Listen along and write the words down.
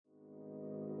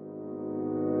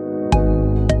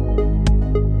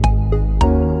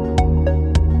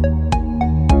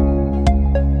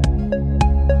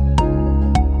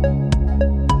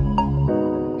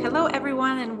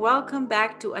welcome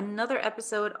back to another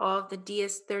episode of the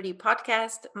DS30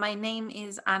 podcast. My name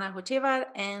is Ana Hochevar,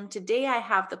 and today I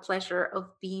have the pleasure of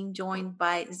being joined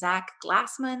by Zach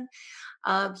Glassman.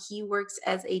 He works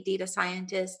as a data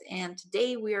scientist, and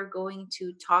today we are going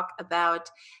to talk about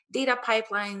data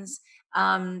pipelines,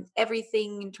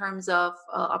 everything in terms of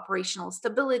operational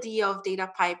stability of data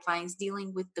pipelines,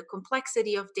 dealing with the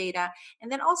complexity of data,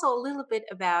 and then also a little bit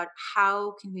about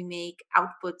how can we make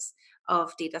outputs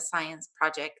of data science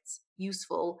projects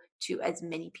useful to as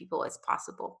many people as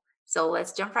possible. So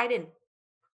let's jump right in.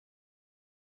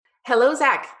 Hello,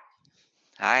 Zach.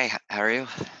 Hi, how are you?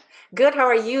 Good. How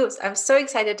are you? I'm so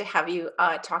excited to have you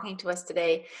talking to us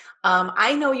today.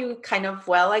 I know you kind of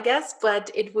well, I guess, but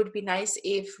it would be nice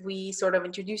if we sort of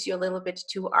introduce you a little bit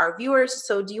to our viewers.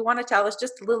 So, do you want to tell us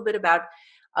just a little bit about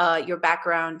your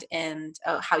background and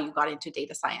how you got into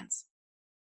data science?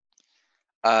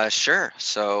 Sure.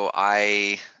 So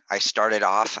I started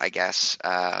off, I guess,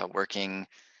 working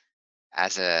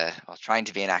trying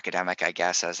to be an academic, I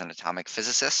guess, as an atomic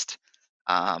physicist.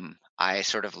 I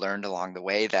sort of learned along the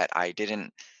way that I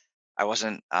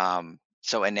wasn't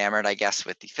so enamored, I guess,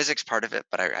 with the physics part of it,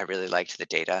 but I really liked the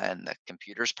data and the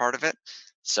computers part of it.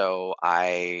 So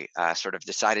I sort of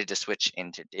decided to switch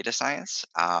into data science.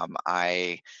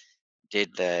 I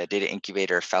did the data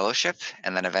incubator fellowship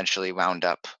and then eventually wound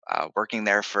up working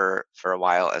there for a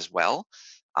while as well,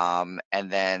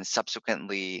 and then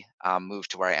subsequently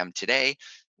moved to where I am today,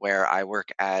 where I work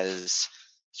as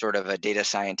sort of a data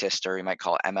scientist, or you might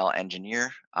call ML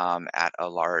engineer, at a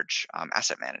large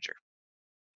asset manager.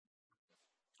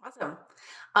 Awesome.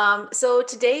 So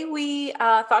today we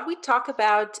thought we'd talk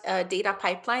about data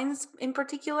pipelines in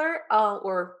particular,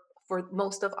 or for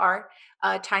most of our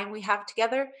time we have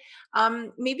together.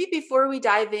 Maybe before we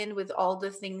dive in with all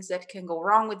the things that can go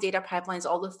wrong with data pipelines,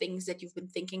 all the things that you've been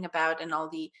thinking about, and all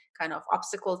the kind of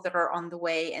obstacles that are on the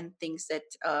way, and things that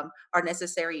are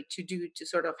necessary to do to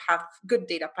sort of have good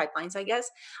data pipelines, I guess.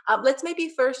 Let's maybe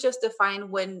first just define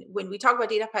when we talk about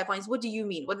data pipelines, what do you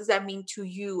mean? What does that mean to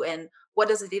you? And what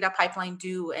does a data pipeline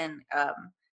do? And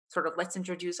sort of let's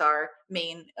introduce our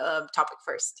main topic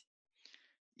first.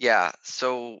 Yeah.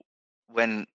 So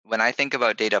when I think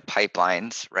about data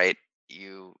pipelines, right,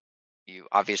 you you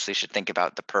obviously should think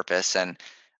about the purpose, and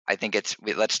I think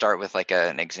let's start with like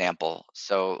an example.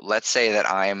 So let's say that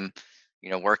I'm,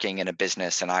 working in a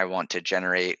business and I want to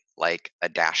generate like a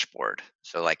dashboard,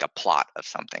 so like a plot of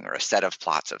something or a set of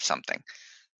plots of something.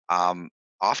 Um,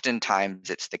 Oftentimes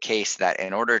it's the case that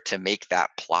in order to make that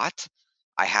plot,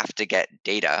 I have to get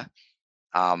data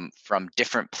from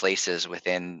different places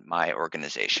within my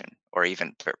organization, or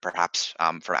even perhaps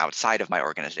from outside of my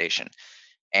organization.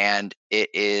 And it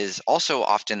is also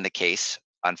often the case,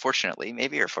 unfortunately,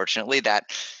 maybe or fortunately, that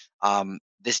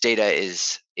this data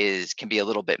is can be a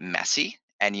little bit messy,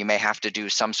 and you may have to do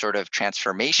some sort of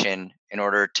transformation in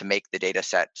order to make the data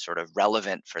set sort of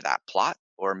relevant for that plot,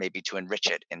 or maybe to enrich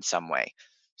it in some way.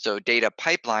 So data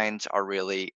pipelines are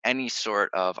really any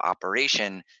sort of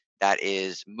operation that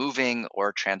is moving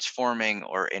or transforming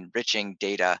or enriching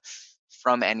data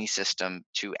from any system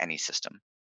to any system.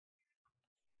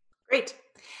 Great.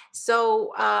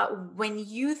 So when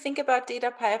you think about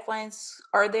data pipelines,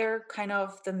 are there kind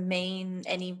of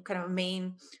any kind of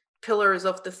main pillars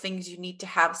of the things you need to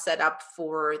have set up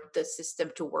for the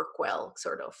system to work well?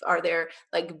 Sort of, are there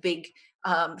like big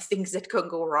things that could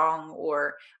go wrong,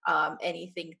 or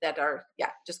anything that are, yeah,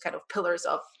 just kind of pillars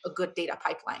of a good data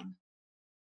pipeline?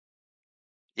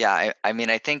 Yeah, I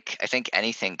mean, I think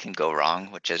anything can go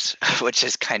wrong, which is which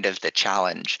is kind of the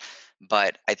challenge.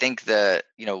 But I think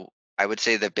I would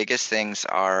say the biggest thing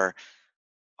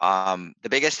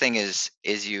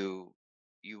is you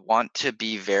want to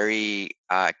be very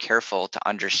careful to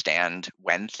understand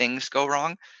when things go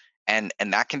wrong, and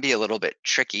that can be a little bit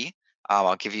tricky.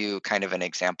 I'll give you kind of an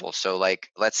example. So, like,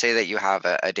 let's say that you have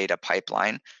a data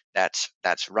pipeline that's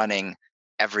running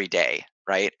every day,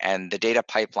 right? And the data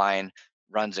pipeline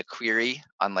runs a query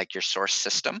on like your source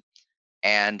system,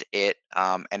 and it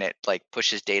like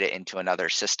pushes data into another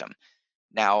system.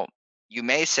 Now, you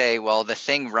may say, well, the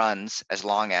thing runs as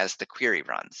long as the query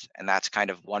runs. And that's kind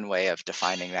of one way of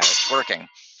defining that it's working.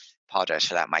 Apologize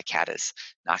for that. My cat is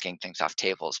knocking things off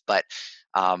tables. But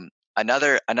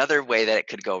another way that it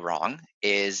could go wrong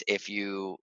is if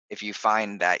you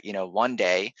find that one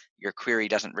day your query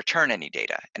doesn't return any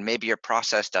data, and maybe your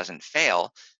process doesn't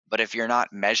fail, but if you're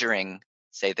not measuring,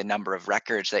 say, the number of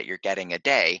records that you're getting a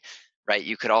day, right,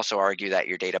 you could also argue that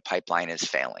your data pipeline is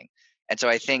failing. And so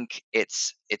I think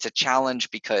it's a challenge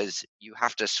because you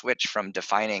have to switch from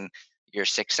defining your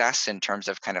success in terms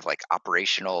of kind of like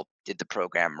operational, did the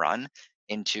program run,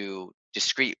 into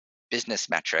discrete business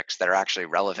metrics that are actually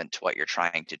relevant to what you're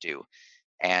trying to do.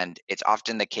 And it's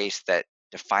often the case that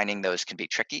defining those can be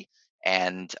tricky.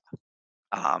 And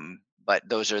but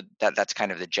that's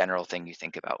kind of the general thing you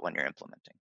think about when you're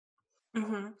implementing.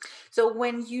 Hmm. So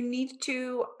when you need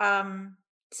to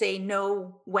say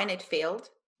know when it failed,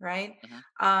 right?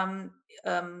 Mhm.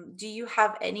 Um, do you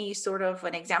have any sort of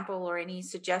an example or any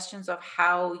suggestions of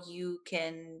how you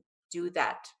can do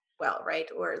that well, right?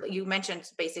 Or you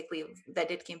mentioned basically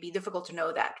that it can be difficult to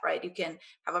know that, right? You can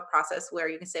have a process where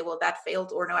you can say, well, that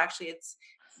failed, or no, actually, it's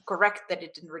correct that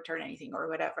it didn't return anything, or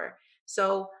whatever.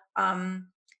 So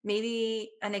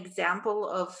maybe an example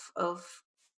of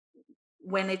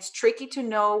when it's tricky to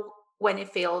know when it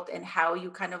failed and how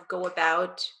you kind of go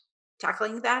about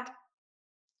tackling that.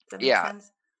 Does that make Yeah,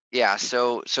 sense? yeah.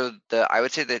 So the I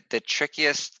would say that the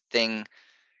trickiest thing,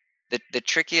 the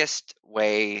trickiest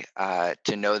way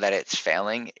to know that it's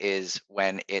failing is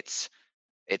when it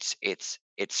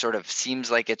sort of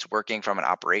seems like it's working from an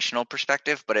operational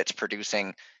perspective, but it's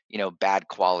producing, bad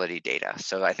quality data.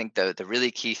 So I think the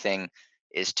really key thing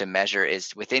is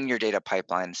within your data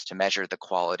pipelines to measure the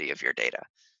quality of your data.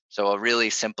 So a really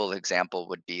simple example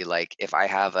would be like if I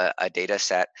have a data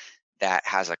set that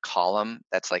has a column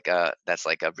that's like a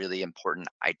really important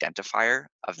identifier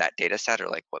of that data set, or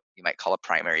like what you might call a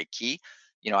primary key.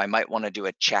 I might want to do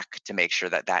a check to make sure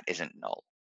that that isn't null.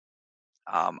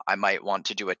 I might want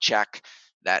to do a check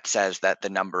that says that the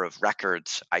number of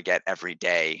records I get every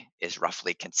day is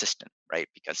roughly consistent, right?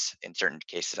 Because in certain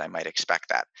cases, I might expect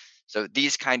that. So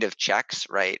these kind of checks,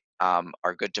 right,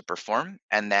 are good to perform.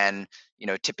 And then,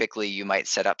 typically you might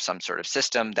set up some sort of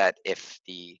system that if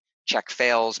the check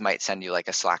fails, might send you like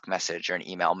a Slack message or an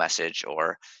email message,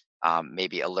 or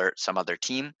maybe alert some other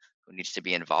team who needs to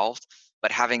be involved.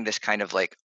 But having this kind of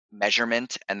like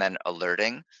measurement and then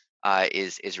alerting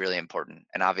is really important.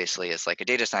 And obviously, as like a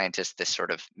data scientist, this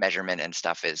sort of measurement and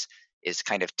stuff is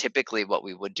kind of typically what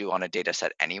we would do on a data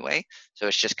set anyway. So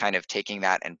it's just kind of taking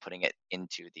that and putting it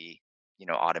into the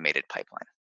automated pipeline.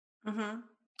 Hmm.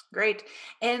 Great.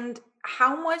 And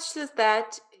how much does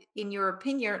that, in your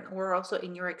opinion, or also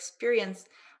in your experience,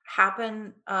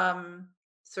 happen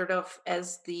sort of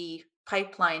as the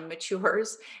pipeline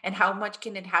matures? And how much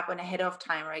can it happen ahead of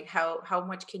time? Right? How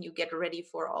much can you get ready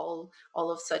for all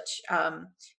of such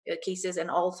cases and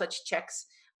all such checks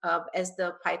as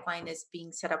the pipeline is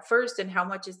being set up first? And how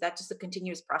much is that just a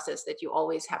continuous process that you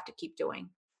always have to keep doing?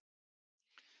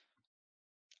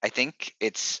 I think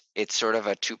it's sort of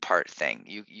a two-part thing.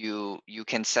 You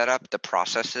can set up the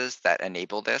processes that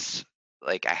enable this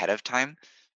like ahead of time,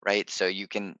 right? So you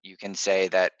can say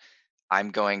that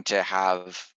I'm going to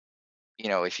have,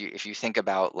 if you think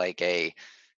about a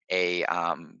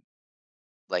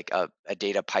like a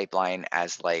data pipeline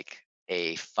as like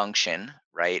a function,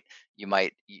 right?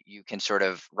 You can sort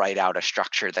of write out a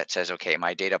structure that says, okay,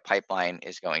 my data pipeline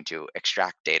is going to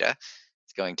extract data,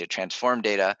 it's going to transform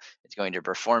data, it's going to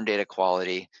perform data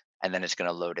quality, and then it's going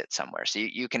to load it somewhere. So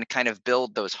you can kind of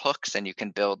build those hooks, and you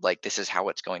can build like this is how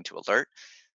it's going to alert.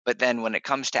 But then when it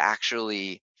comes to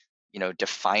actually,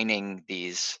 defining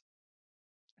these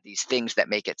things that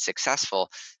make it successful,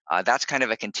 that's kind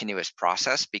of a continuous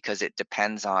process because it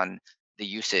depends on the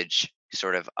usage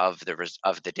sort of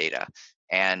the data.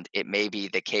 And it may be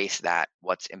the case that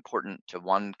what's important to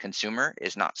one consumer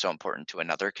is not so important to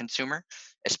another consumer.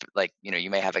 Like, you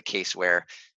may have a case where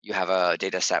you have a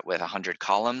data set with 100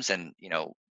 columns, and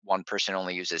one person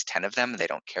only uses 10 of them, they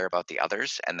don't care about the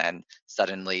others, and then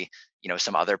suddenly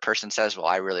some other person says, well,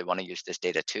 I really want to use this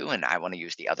data too, and I want to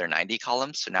use the other 90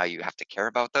 columns. So now you have to care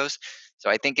about those. So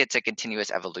I think it's a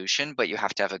continuous evolution, but you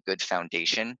have to have a good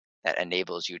foundation that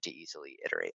enables you to easily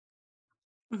iterate.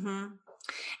 Hmm.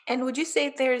 And would you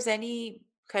say there's any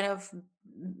kind of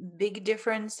big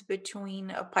difference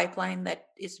between a pipeline that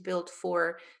is built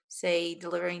for, say,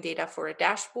 delivering data for a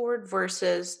dashboard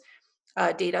versus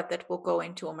data that will go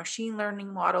into a machine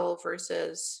learning model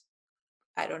versus,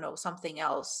 I don't know, something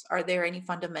else? Are there any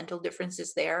fundamental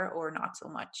differences there or not so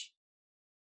much?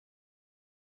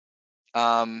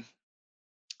 Um,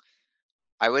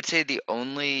 I would say the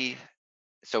only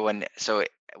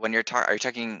when are you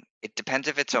talking? It depends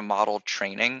if it's a model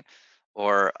training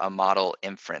or a model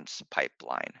inference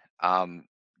pipeline.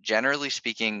 Generally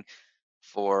speaking,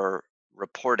 for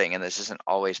reporting, and this isn't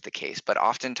always the case, but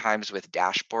oftentimes with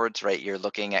dashboards, right, you're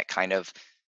looking at kind of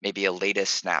maybe a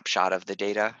latest snapshot of the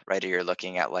data, right? Or you're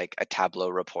looking at like a Tableau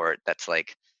report that's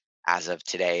like, as of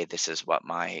today, this is what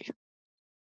my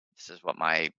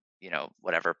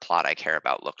whatever plot I care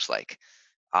about looks like.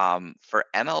 For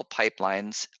ML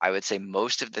pipelines, I would say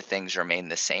most of the things remain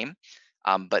the same.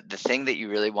 But the thing that you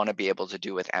really want to be able to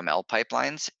do with ML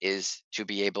pipelines is to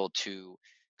be able to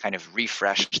kind of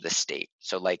refresh the state.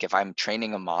 So like if I'm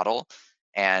training a model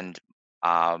and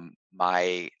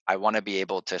my I want to be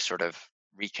able to sort of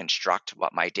reconstruct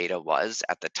what my data was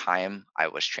at the time I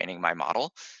was training my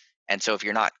model. And so if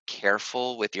you're not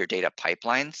careful with your data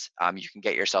pipelines, you can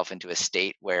get yourself into a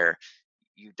state where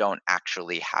you don't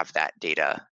actually have that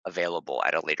data available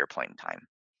at a later point in time.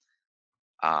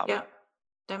 Yeah, Um,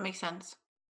 that makes sense.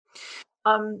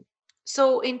 Um,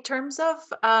 so in terms of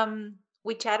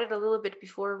we chatted a little bit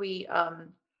before we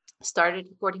started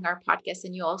recording our podcast,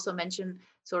 and you also mentioned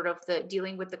sort of the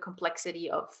dealing with the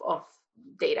complexity of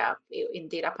data in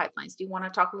data pipelines. Do you want to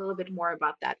talk a little bit more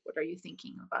about that? What are you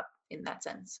thinking about in that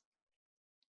sense?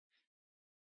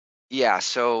 Yeah,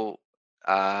 so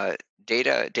uh,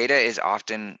 data is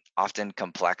often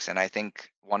complex, and I think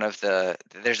one of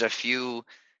there's a few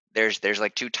there's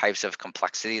like two types of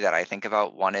complexity that I think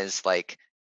about. One is like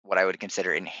what I would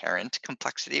consider inherent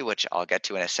complexity, which I'll get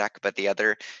to in a sec, but the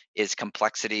other is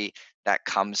complexity that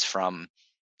comes from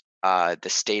the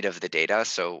state of the data.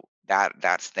 So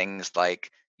that's things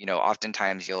like,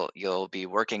 oftentimes you'll be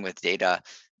working with data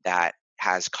that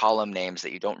has column names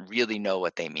that you don't really know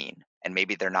what they mean, and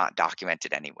maybe they're not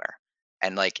documented anywhere.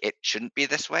 And like it shouldn't be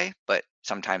this way, but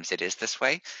sometimes it is this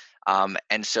way.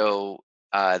 And so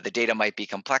the data might be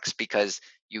complex because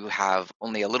you have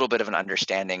only a little bit of an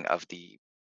understanding of the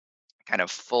kind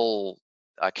of full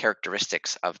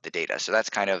characteristics of the data. So that's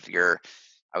kind of your,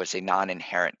 I would say,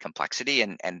 non-inherent complexity,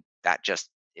 and that just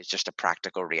is just a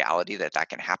practical reality that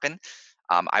can happen.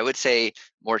 I would say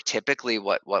more typically,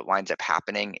 what winds up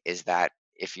happening is that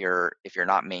if you're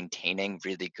not maintaining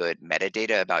really good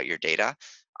metadata about your data,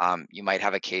 you might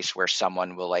have a case where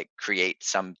someone will like create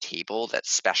some table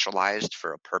that's specialized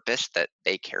for a purpose that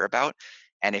they care about,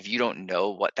 and if you don't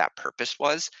know what that purpose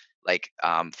was, like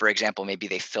for example, maybe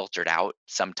they filtered out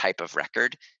some type of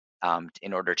record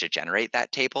in order to generate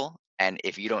that table. And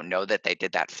if you don't know that they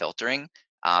did that filtering,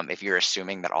 if you're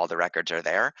assuming that all the records are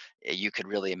there, you could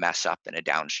really mess up in a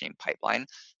downstream pipeline.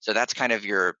 So that's kind of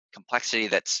your complexity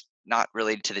that's not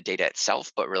related to the data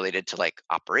itself, but related to like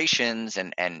operations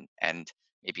and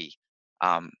maybe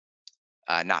um,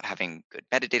 not having good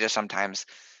metadata sometimes.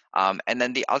 And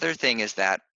then the other thing is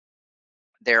that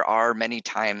there are many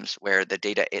times where the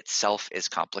data itself is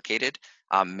complicated.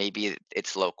 Maybe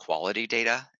it's low quality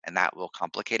data, and that will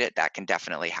complicate it. That can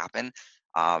definitely happen.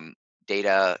 Um,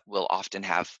 Data will often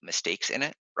have mistakes in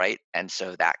it, right? And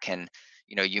so that can,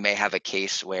 you may have a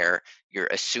case where you're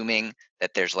assuming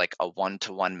that there's like a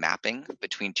one-to-one mapping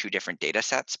between two different data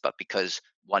sets, but because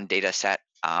one data set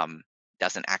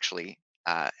doesn't actually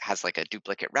has like a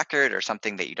duplicate record or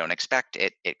something that you don't expect,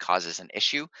 it causes an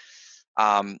issue.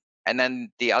 And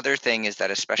then the other thing is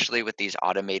that especially with these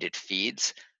automated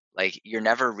feeds, like you're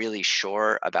never really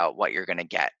sure about what you're going to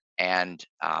get. And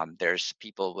there's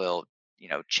people will,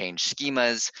 change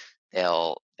schemas.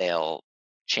 They'll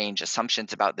change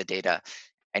assumptions about the data,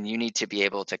 and you need to be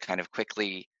able to kind of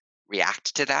quickly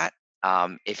react to that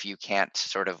if you can't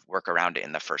sort of work around it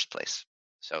in the first place.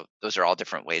 So those are all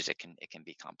different ways it can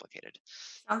be complicated.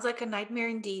 Sounds like a nightmare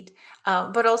indeed.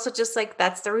 But also, just like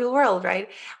that's the real world, right?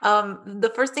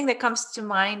 The first thing that comes to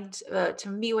mind to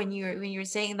me when you're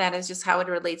saying that is just how it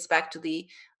relates back to the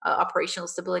operational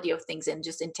stability of things and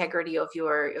just integrity of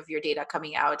your data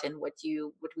coming out, and what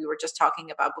we were just talking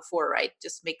about before, right?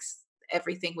 Just makes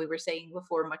everything we were saying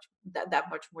before that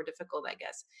much more difficult, I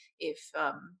guess. If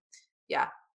yeah,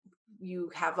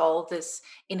 you have all this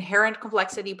inherent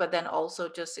complexity, but then also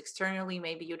just externally,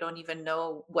 maybe you don't even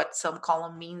know what some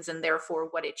column means and therefore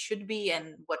what it should be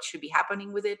and what should be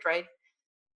happening with it, right?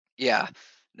 Yeah.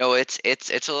 No, it's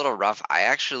a little rough.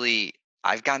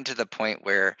 I've gotten to the point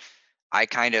where I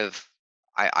kind of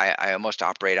I almost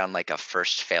operate on like a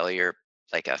first failure,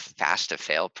 like a fast to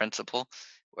fail principle,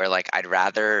 where like I'd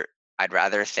rather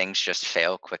things just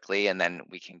fail quickly and then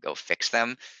we can go fix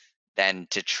them than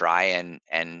to try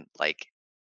and like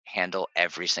handle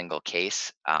every single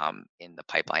case in the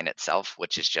pipeline itself,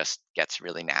 which is just gets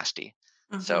really nasty.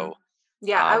 Hmm. So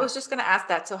Yeah, I um was just going to ask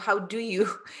that. So, how do you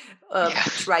yeah.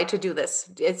 try to do this?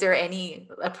 Is there any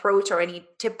approach or any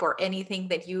tip or anything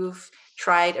that you've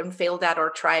tried and failed at,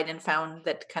 or tried and found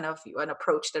that kind of an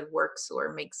approach that works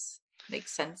or makes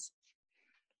sense?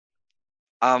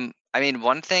 I mean,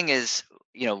 one thing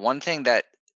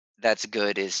that's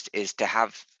good is to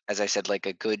have, as I said, like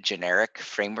a good generic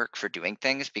framework for doing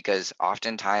things, because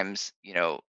oftentimes,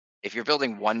 if you're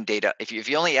building one data, if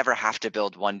you only ever have to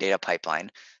build one data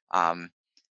pipeline, um,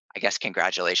 I guess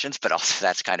congratulations, but also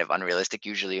that's kind of unrealistic.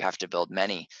 Usually you have to build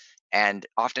many. And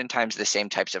oftentimes the same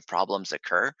types of problems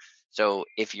occur. So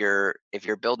if you're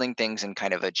building things in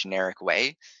kind of a generic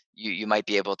way, you might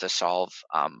be able to solve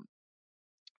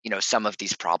some of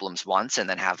these problems once and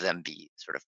then have them be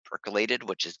sort of percolated,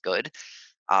 which is good.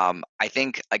 I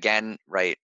think again,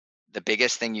 right, the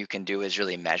biggest thing you can do is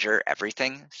really measure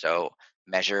everything. So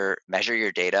measure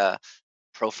your data,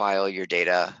 profile your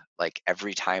data like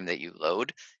every time that you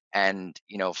load. And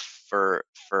for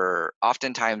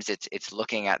oftentimes it's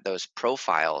looking at those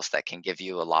profiles that can give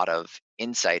you a lot of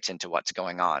insights into what's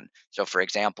going on. So for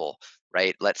example,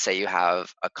 right, let's say you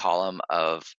have a column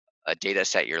of a data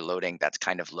set you're loading that's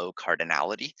kind of low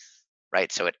cardinality,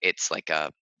 right? So it's like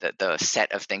the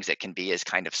set of things it can be is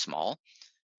kind of small.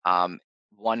 um,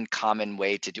 One common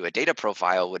way to do a data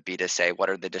profile would be to say what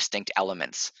are the distinct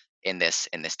elements in this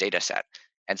data set.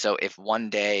 And so if one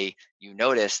day you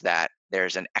notice that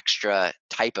there's an extra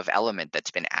type of element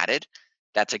that's been added,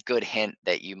 that's a good hint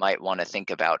that you might want to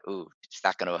think about, ooh, is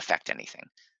that going to affect anything?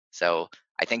 So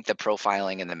I think the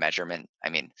profiling and the measurement, I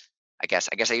mean, I guess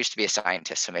I used to be a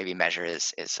scientist, so maybe measure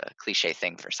is a cliche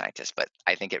thing for scientists, but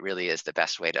I think it really is the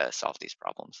best way to solve these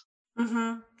problems.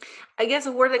 Hmm. I guess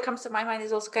a word that comes to my mind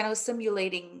is also kind of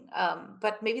simulating,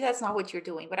 but maybe that's not what you're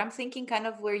doing. But I'm thinking kind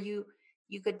of where you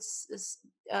could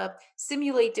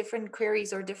simulate different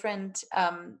queries or different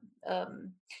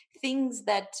things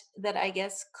that I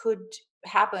guess could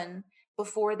happen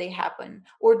before they happen.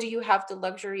 Or do you have the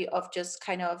luxury of just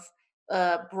kind of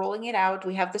rolling it out?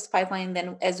 We have this pipeline,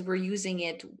 then as we're using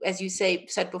it, as you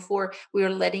said before, we are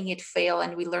letting it fail,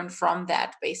 and we learn from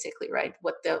that, basically, right?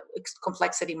 What the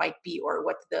complexity might be, or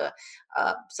what the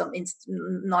some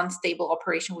non-stable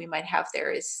operation we might have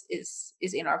there is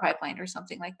in our pipeline or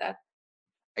something like that.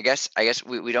 I guess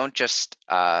we don't just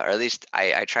or at least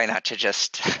I try not to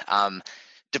just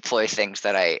deploy things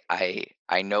that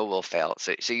I know will fail.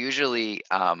 So usually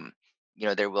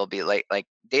there will be like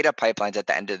data pipelines at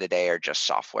the end of the day are just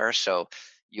software. So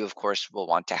you of course will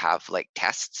want to have like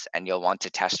tests, and you'll want to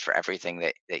test for everything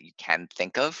that you can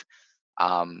think of.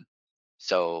 Um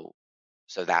so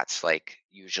so that's like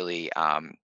usually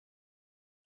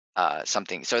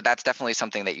something, so that's definitely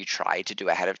something that you try to do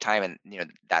ahead of time, and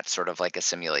that's sort of like a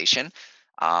simulation.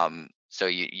 So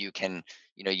you can,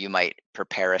 you might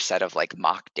prepare a set of like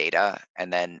mock data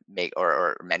and then make,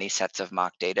 or many sets of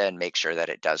mock data, and make sure that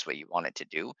it does what you want it to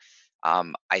do.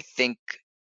 I think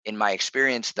in my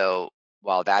experience though,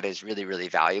 while that is really really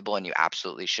valuable and you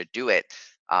absolutely should do it,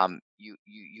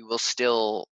 you will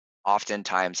still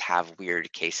oftentimes have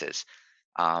weird cases.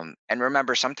 And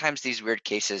remember, sometimes these weird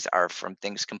cases are from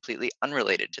things completely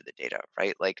unrelated to the data,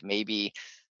 right? Like maybe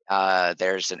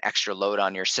there's an extra load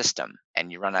on your system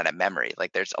and you run out of memory.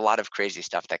 Like there's a lot of crazy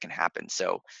stuff that can happen.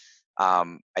 So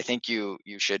I think you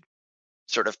should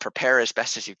sort of prepare as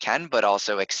best as you can, but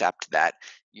also accept that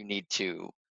you need to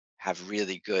have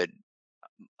really good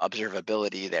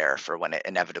observability there for when it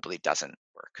inevitably doesn't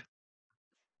work.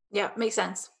 Yeah, makes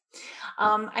sense.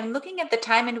 I'm looking at the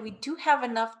time, and we do have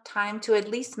enough time to at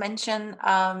least mention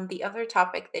the other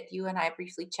topic that you and I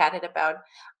briefly chatted about.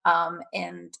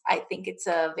 And I think it's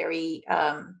a very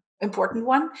important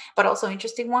one, but also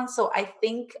interesting one. So I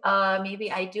think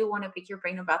maybe I do want to pick your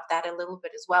brain about that a little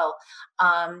bit as well.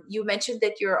 You mentioned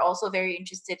that you're also very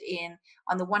interested in,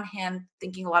 on the one hand,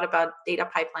 thinking a lot about data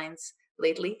pipelines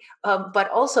lately, but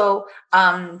also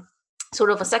sort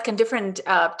of a second different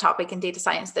topic in data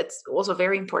science that's also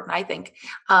very important, I think,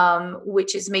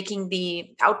 which is making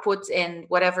the outputs and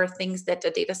whatever things that a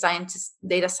data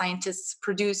scientists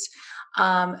produce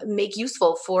make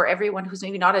useful for everyone who's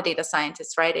maybe not a data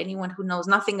scientist, right? Anyone who knows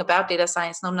nothing about data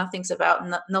science,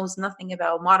 knows nothing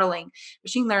about modeling,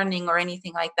 machine learning, or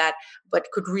anything like that,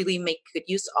 but could really make good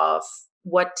use of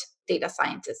what data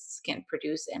scientists can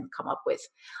produce and come up with.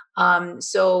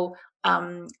 So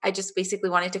I just basically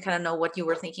wanted to kind of know what you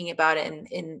were thinking about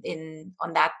in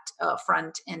on that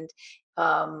front, and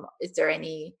is there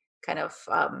any kind of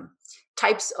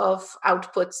types of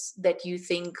outputs that you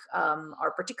think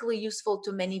are particularly useful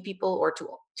to many people, or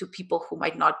to people who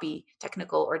might not be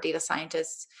technical or data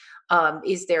scientists?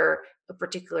 Is there a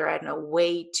particular, I don't know,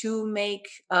 way to make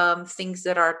things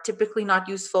that are typically not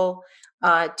useful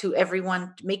to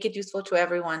everyone, to make it useful to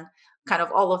everyone? Kind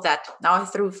of all of that. Now I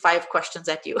threw 5 questions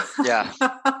at you. Yeah.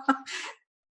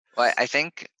 Well, I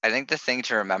think the thing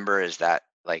to remember is that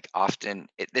like often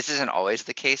this isn't always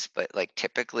the case, but like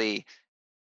typically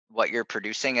what you're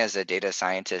producing as a data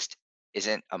scientist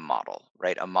isn't a model,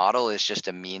 right? A model is just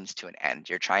a means to an end.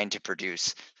 You're trying to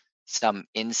produce some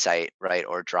insight, right,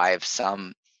 or drive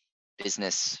some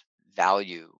business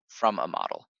value from a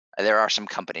model. There are some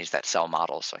companies that sell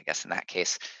models, so I guess in that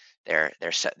case, their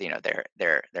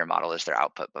model is their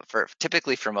output. But for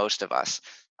typically for most of us,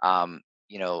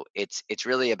 it's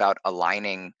really about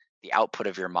aligning the output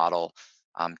of your model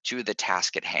to the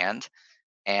task at hand.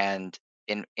 And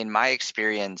in my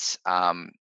experience,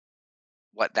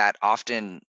 what that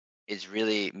often is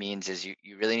really means is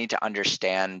you really need to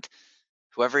understand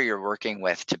whoever you're working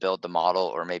with to build the model,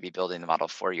 or maybe building the model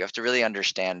for you. You have to really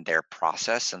understand their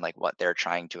process and like what they're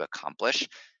trying to accomplish.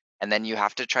 And then you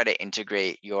have to try to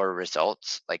integrate your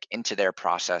results like into their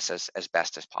process as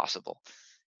best as possible.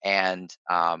 And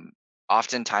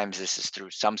oftentimes this is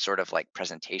through some sort of like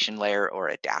presentation layer or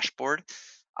a dashboard.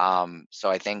 So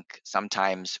I think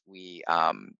sometimes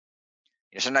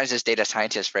sometimes as data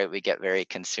scientists, right, we get very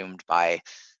consumed by,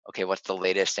 okay, what's the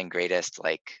latest and greatest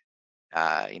like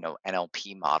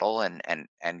NLP model, and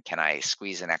can I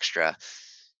squeeze an extra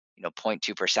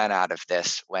 0.2% out of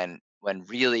this, when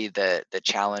really the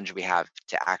challenge we have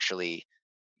to actually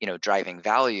driving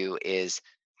value is,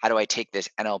 how do I take this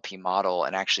NLP model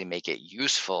and actually make it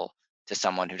useful to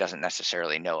someone who doesn't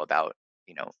necessarily know about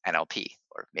NLP,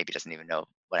 or maybe doesn't even know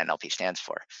what NLP stands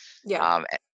for. Yeah. Um,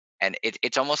 a- and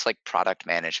it's almost like product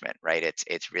management, right?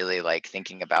 It's really like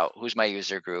thinking about who's my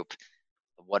user group,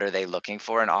 what are they looking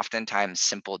for, and oftentimes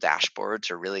simple dashboards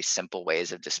or really simple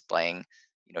ways of displaying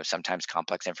sometimes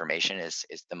complex information is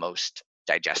the most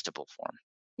digestible form.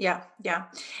 Yeah, yeah.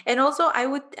 And also, I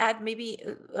would add maybe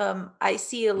I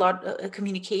see a lot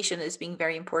communication as being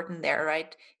very important there,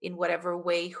 right? In whatever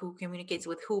way, who communicates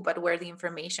with who, but where the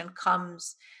information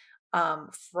comes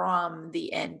from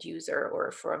the end user,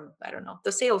 or from, I don't know,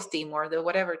 the sales team or the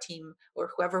whatever team,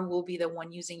 or whoever will be the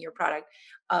one using your product,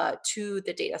 to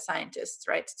the data scientists,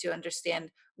 right? To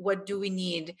understand, what do we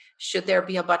need? Should there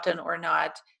be a button or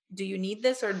not? Do you need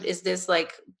this, or is this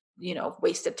like,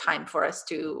 wasted time for us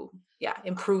to, yeah,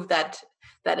 improve that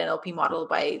NLP model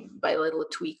by a little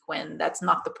tweak, when that's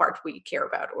not the part we care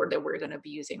about or that we're going to be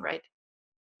using, right?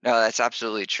 No, that's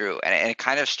absolutely true. And it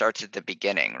kind of starts at the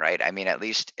beginning, right? I mean, at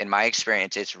least in my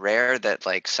experience, it's rare that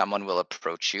like someone will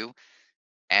approach you,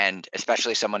 and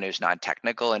especially someone who's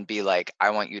non-technical, and be like,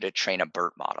 I want you to train a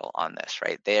BERT model on this,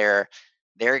 right? They're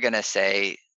gonna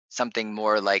say something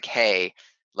more like, hey,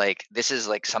 like this is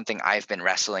like something I've been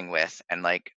wrestling with, and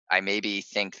like I maybe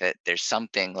think that there's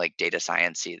something like data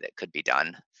sciencey that could be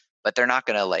done. But they're not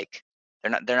gonna like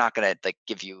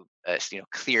give you a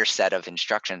clear set of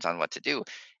instructions on what to do.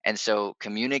 And so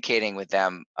communicating with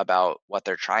them about what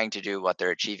they're trying to do, what they're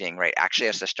achieving, right, actually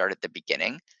has to start at the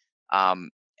beginning. um,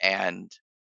 and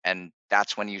and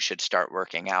that's when you should start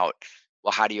working out,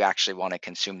 well, how do you actually want to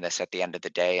consume this at the end of the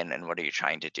day, and what are you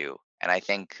trying to do? And I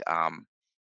think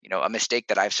a mistake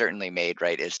that I've certainly made,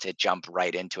 right, is to jump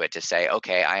right into it, to say,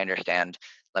 okay, I understand,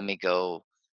 let me go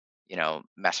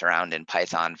mess around in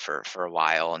Python for a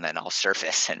while, and then I'll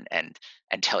surface and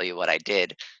tell you what I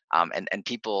did. And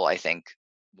people, I think,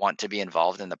 want to be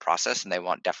involved in the process, and they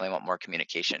definitely want more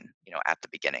communication at the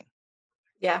beginning.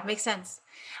 Yeah, makes sense.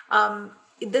 Um,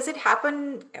 does it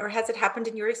happen, or has it happened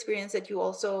in your experience, that you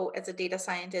also, as a data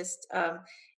scientist,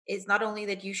 is not only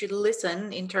that you should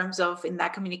listen in terms of in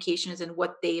that communications and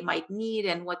what they might need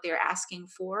and what they're asking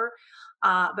for,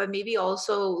 but maybe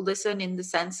also listen in the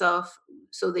sense of,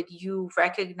 so that you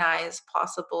recognize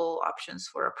possible options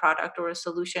for a product or a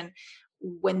solution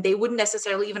when they wouldn't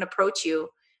necessarily even approach you,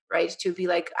 right? To be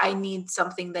like, I need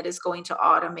something that is going to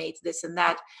automate this and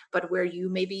that, but where you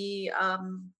maybe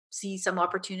see some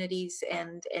opportunities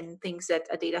and things that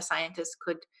a data scientist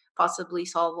could possibly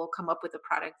solve, or come up with a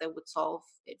product that would solve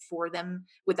it for them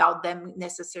without them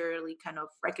necessarily kind of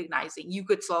recognizing, you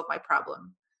could solve my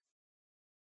problem.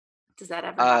 Does that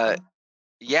ever uh happen?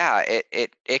 yeah,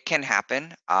 it can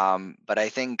happen. But I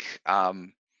think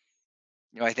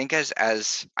I think as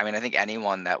I mean, I think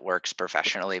anyone that works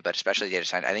professionally, but especially data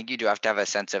science, I think you do have to have a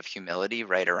sense of humility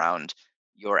right around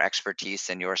your expertise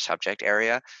and your subject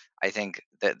area. I think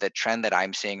that the trend that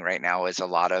I'm seeing right now is a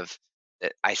lot of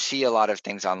that I see a lot of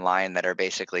things online that are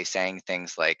basically saying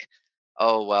things like,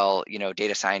 oh, well,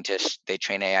 data scientists, they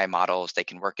train AI models, they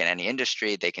can work in any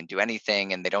industry, they can do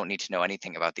anything, and they don't need to know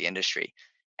anything about the industry.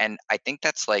 And I think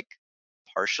that's like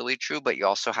partially true, but you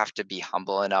also have to be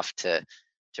humble enough to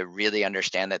really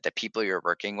understand that the people you're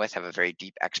working with have a very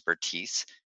deep expertise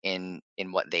in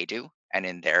what they do and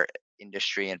in their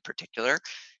industry in particular.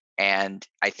 And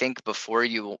I think before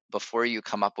you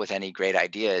come up with any great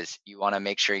ideas, you want to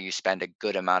make sure you spend a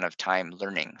good amount of time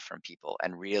learning from people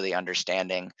and really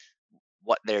understanding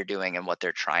what they're doing and what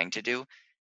they're trying to do.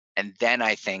 And then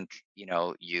I think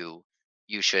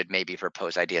you should maybe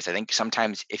propose ideas. I think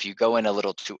sometimes if you go in a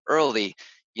little too early,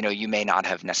 you may not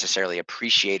have necessarily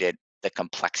appreciated the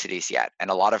complexities yet, and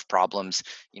a lot of problems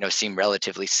seem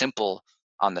relatively simple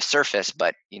on the surface,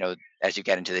 but as you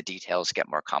get into the details, get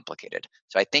more complicated.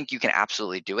 So I think you can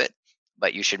absolutely do it,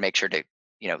 but you should make sure to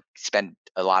spend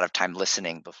a lot of time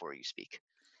listening before you speak.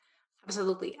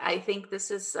 Absolutely. I think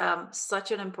this is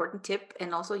such an important tip.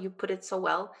 And also, you put it so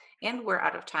well, and we're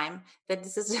out of time, that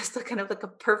this is just a kind of like a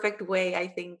perfect way, I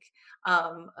think,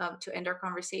 to end our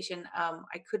conversation.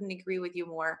 I couldn't agree with you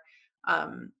more.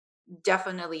 Um,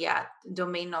 Definitely, yeah,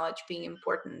 domain knowledge being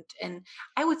important. And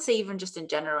I would say, even just in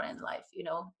general in life,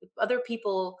 if other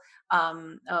people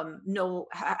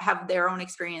have their own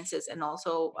experiences, and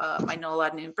also might know a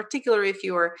lot, and in particular, if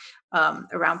you're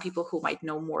around people who might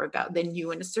know more about than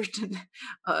you in a certain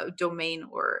domain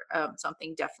or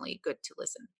something, definitely good to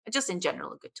listen. Just in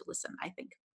general, good to listen, I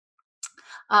think.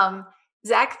 um,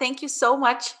 Zach, thank you so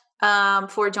much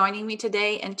for joining me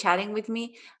today and chatting with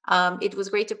me. It was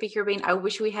great to pick your brain. I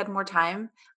wish we had more time,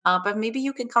 but maybe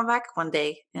you can come back one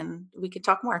day and we could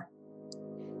talk more.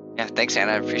 Yeah, thanks,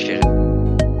 Anna. I appreciate it.